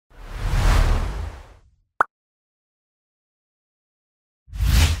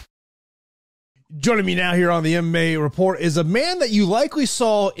Joining me now here on the MMA Report is a man that you likely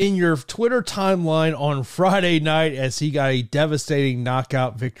saw in your Twitter timeline on Friday night as he got a devastating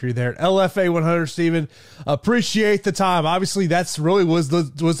knockout victory there at LFA 100. Steven, appreciate the time. Obviously, that's really was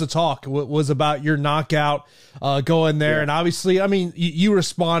the talk, was about your knockout going there. Yeah. And obviously, I mean, you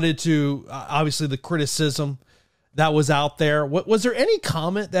responded to, obviously, the criticism that was out there. Was there any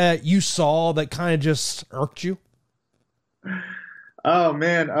comment that you saw that kind of just irked you? Oh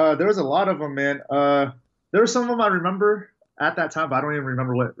man, there was a lot of them, man. There were some of them I remember at that time, but I don't even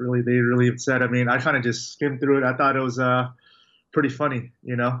remember what they really said. I mean, I kind of just skimmed through it. I thought it was pretty funny,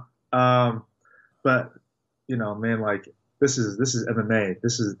 you know. But you know, man, like this is MMA.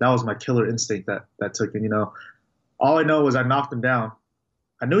 That was my killer instinct that took it. You know, all I know was I knocked him down.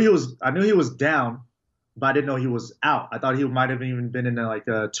 I knew he was down, but I didn't know he was out. I thought he might have even been in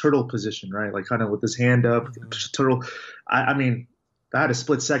a turtle position, right? Like kind of with his hand up, turtle. I mean. I had a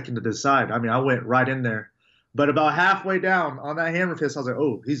split second to decide. I mean, I went right in there. But about halfway down on that hammer fist, I was like,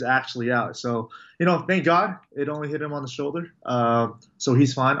 oh, he's actually out. So, you know, thank God it only hit him on the shoulder. So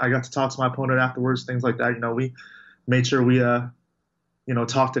he's fine. I got to talk to my opponent afterwards, things like that. You know, we made sure we,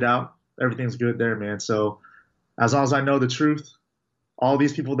 talked it out. Everything's good there, man. So as long as I know the truth, all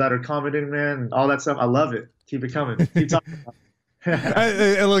these people that are commenting, man, all that stuff, I love it. Keep it coming. Keep talking about it.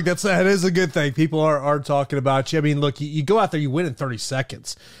 And look, that is a good thing. People are talking about you. I mean, look, you go out there, you win in 30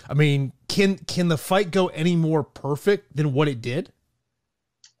 seconds. I mean, can the fight go any more perfect than what it did?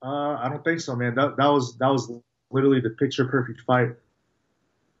 I don't think so, man. That was literally the picture perfect fight.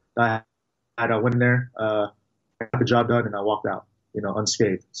 I went in there, got the job done, and I walked out, you know,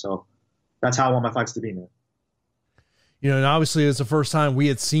 unscathed. So that's how I want my fights to be, man. You know, and obviously it's the first time we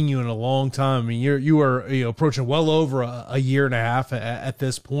had seen you in a long time. I mean, you were approaching well over a year and a half at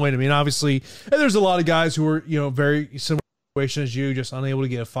this point. I mean, obviously, and there's a lot of guys who are, very similar situation as you, just unable to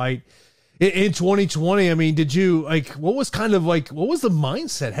get a fight in 2020. I mean, did you what was the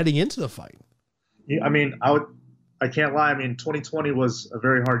mindset heading into the fight? I mean, I can't lie. I mean, 2020 was a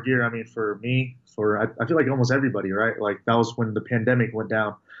very hard year. I mean, for me, I feel like almost everybody, right? Like that was when the pandemic went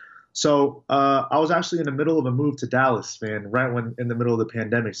down. So I was actually in the middle of a move to Dallas, man, right when in the middle of the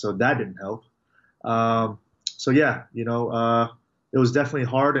pandemic. So that didn't help. So yeah, it was definitely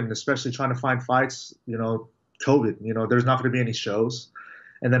hard, and especially trying to find fights. COVID. There's not going to be any shows.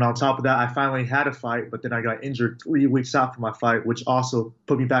 And then on top of that, I finally had a fight, but then I got injured 3 weeks after my fight, which also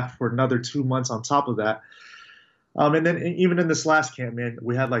put me back for another 2 months on top of that. And then even in this last camp, man,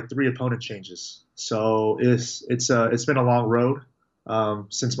 we had like 3 opponent changes. So it's been a long road.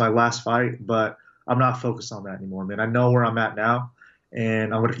 Since my last fight, but I'm not focused on that anymore, man. I know where I'm at now,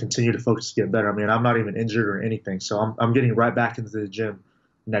 and I'm going to continue to focus to get better. I mean, I'm not even injured or anything, so I'm getting right back into the gym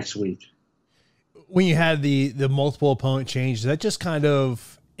next week. When you had the multiple opponent change, that just kind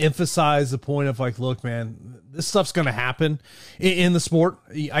of emphasized the point of like, look, man, this stuff's going to happen in the sport.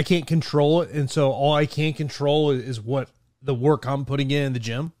 I can't control it, and so all I can control is what the work I'm putting in the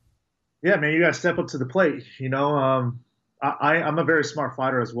gym. Yeah, man, you got to step up to the plate, I'm a very smart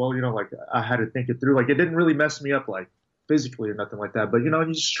fighter as well. Like I had to think it through. Like it didn't really mess me up like physically or nothing like that. But you're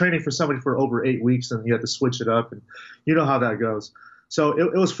just training for somebody for over 8 weeks and you have to switch it up, and you know how that goes. So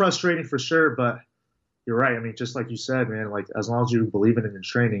it was frustrating for sure. But you're right. I mean, just like you said, man. Like as long as you believe in it in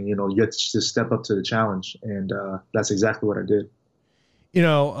training, you get to step up to the challenge, and that's exactly what I did.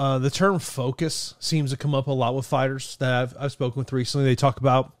 The term focus seems to come up a lot with fighters that I've spoken with recently. They talk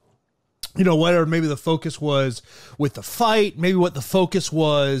about, whatever maybe the focus was with the fight, maybe what the focus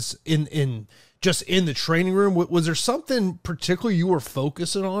was in just in the training room. Was there something particular you were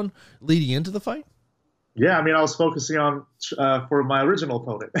focusing on leading into the fight? Yeah, I mean, I was focusing on for my original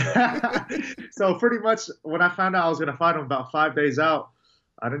opponent. So pretty much when I found out I was going to fight him about 5 days out,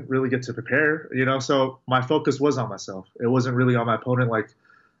 I didn't really get to prepare, so my focus was on myself. It wasn't really on my opponent. Like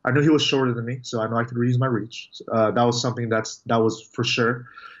I knew he was shorter than me, so I know I could reuse my reach. That was something that was for sure.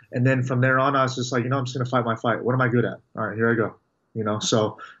 And then from there on, I was just like, I'm just going to fight my fight. What am I good at? All right, here I go.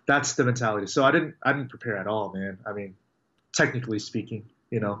 So that's the mentality. So I didn't prepare at all, man. I mean, technically speaking,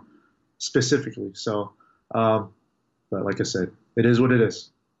 specifically. So, but like I said, it is what it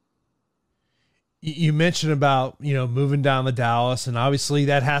is. You mentioned about, moving down to Dallas, and obviously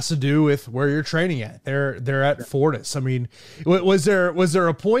that has to do with where you're training at. They're at Fortis. I mean, was there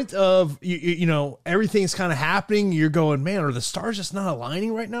a point of, everything's kind of happening, you're going, man, are the stars just not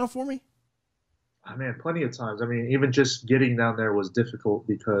aligning right now for me? Man, plenty of times. I mean, even just getting down there was difficult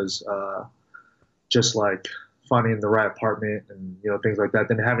because just like finding the right apartment and, things like that,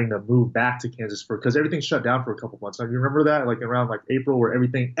 then having to move back to Kansas because everything shut down for a couple months. Like, you remember that? Like around like April where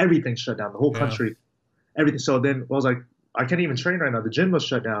everything shut down, the whole country, everything. So then I was like, I can't even train right now. The gym was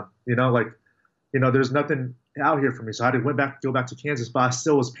shut down, like there's nothing out here for me. So I had to go back to Kansas, but I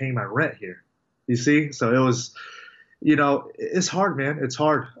still was paying my rent here. You see? So it was, it's hard, man. It's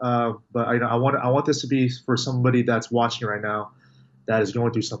hard. But I want this to be for somebody that's watching right now that is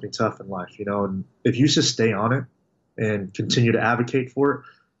going through something tough in life, and if you just stay on it and continue to advocate for it,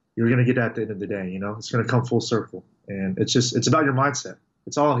 you're going to get at the end of the day, it's going to come full circle. And it's about your mindset.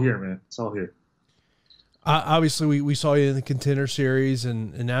 It's all here, man. It's all here. Obviously we saw you in the Contender Series,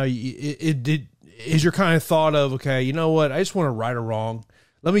 and now is your kind of thought of, okay, you know what? I just want to right or wrong.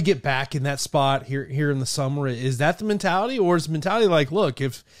 Let me get back in that spot here in the summer. Is that the mentality, or is the mentality like, look,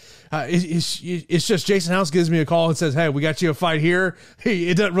 if it's just Jason House gives me a call and says, hey, we got you a fight here. Hey,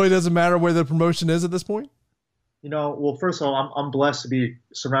 it really doesn't matter where the promotion is at this point? Well, first of all, I'm blessed to be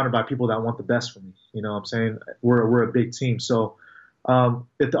surrounded by people that want the best for me. You know what I'm saying? We're a big team. So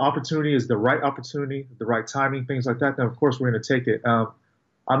if the opportunity is the right opportunity, the right timing, things like that, then of course we're going to take it.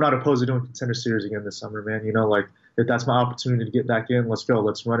 I'm not opposed to doing Contender Series again this summer, man. If that's my opportunity to get back in, let's go.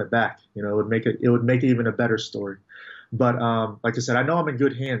 Let's run it back. It would make it even a better story. But like I said, I know I'm in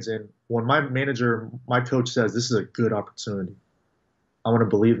good hands. And when my coach says this is a good opportunity, I want to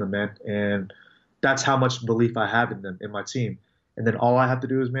believe them, man. And that's how much belief I have in them, in my team. And then all I have to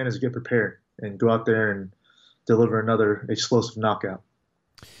do is get prepared and go out there and deliver another explosive knockout.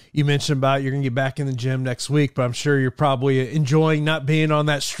 You mentioned about you're going to get back in the gym next week, but I'm sure you're probably enjoying not being on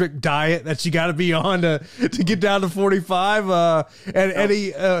that strict diet that you got to be on to get down to 45.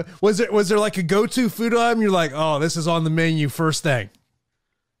 Was there like a go-to food item? You're like, oh, this is on the menu first thing.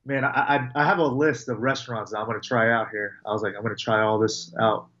 Man, I have a list of restaurants that I'm going to try out here. I was like, I'm going to try all this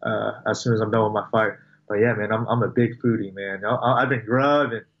out as soon as I'm done with my fight. But yeah, man, I'm a big foodie, man. I've been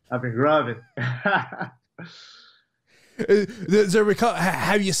grubbing.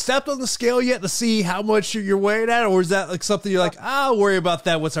 Have you stepped on the scale yet to see how much you're weighing at, or is that like something you're like, I'll worry about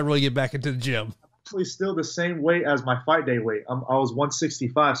that once I really get back into the gym? Actually, still the same weight as my fight day weight. I was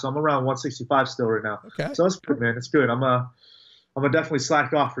 165, so I'm around 165 still right now. Okay, so it's good, man. It's good. I'm gonna definitely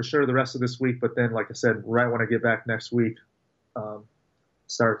slack off for sure the rest of this week, but then, like I said, right when I get back next week,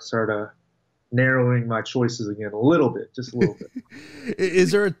 start narrowing my choices again a little bit, just a little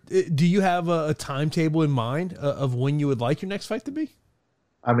bit. Do you have a timetable in mind of when you would like your next fight to be?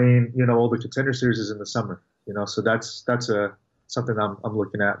 I mean, the Contender Series is in the summer, so that's something I'm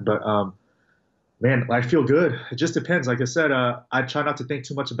looking at. But man, I feel good. It just depends. Like I said, I try not to think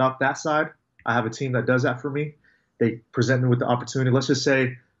too much about that side. I have a team that does that for me. They present me with the opportunity. Let's just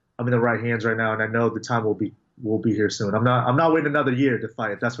say I'm in the right hands right now, and I know the time will be here soon. I'm not waiting another year to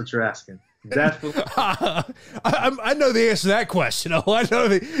fight, if that's what you're asking. Definitely. I know the answer to that question. I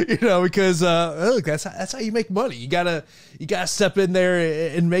know because look, that's how you make money. You gotta step in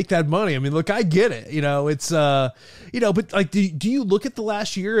there and make that money. I mean, look, I get it. It's but like, do you look at the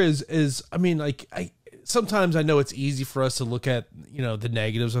last year as I mean, like, sometimes I know it's easy for us to look at the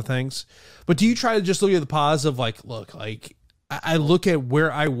negatives of things, but do you try to just look at the positive? Like, look, like I look at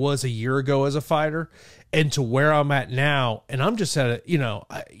where I was a year ago as a fighter and to where I'm at now, and I'm just at you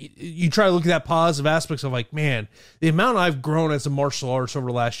try to look at that positive aspects of like, man, the amount I've grown as a martial artist over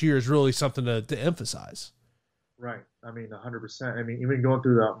the last year is really something to emphasize. Right. I mean, 100%. I mean, even going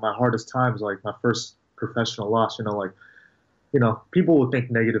through my hardest times, like my first professional loss, people will think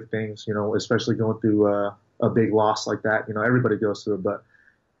negative things, especially going through a big loss like that. Everybody goes through it, but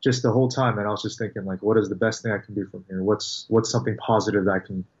just the whole time, man, I was just thinking, like, what is the best thing I can do from here? What's something positive that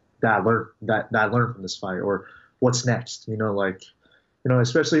I learned from this fight, or what's next?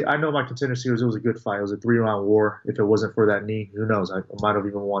 Especially, I know my Contender Series, it was a good fight. It was a 3-round war. If it wasn't for that knee, who knows? I might have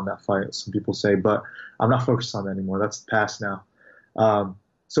even won that fight, some people say, but I'm not focused on that anymore. That's the past now.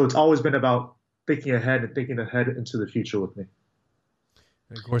 So it's always been about thinking ahead into the future with me.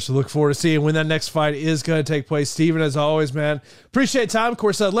 Of course, I look forward to seeing when that next fight is going to take place. Steven, as always, man, appreciate time. Of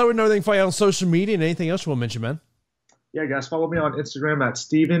course, let me know everything for you on social media and anything else you want to mention, man. Yeah, guys, follow me on Instagram at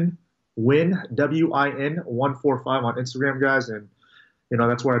Steven Nguyen, WIN145 on Instagram, guys. And,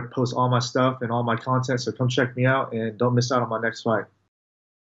 that's where I post all my stuff and all my content. So come check me out and don't miss out on my next fight.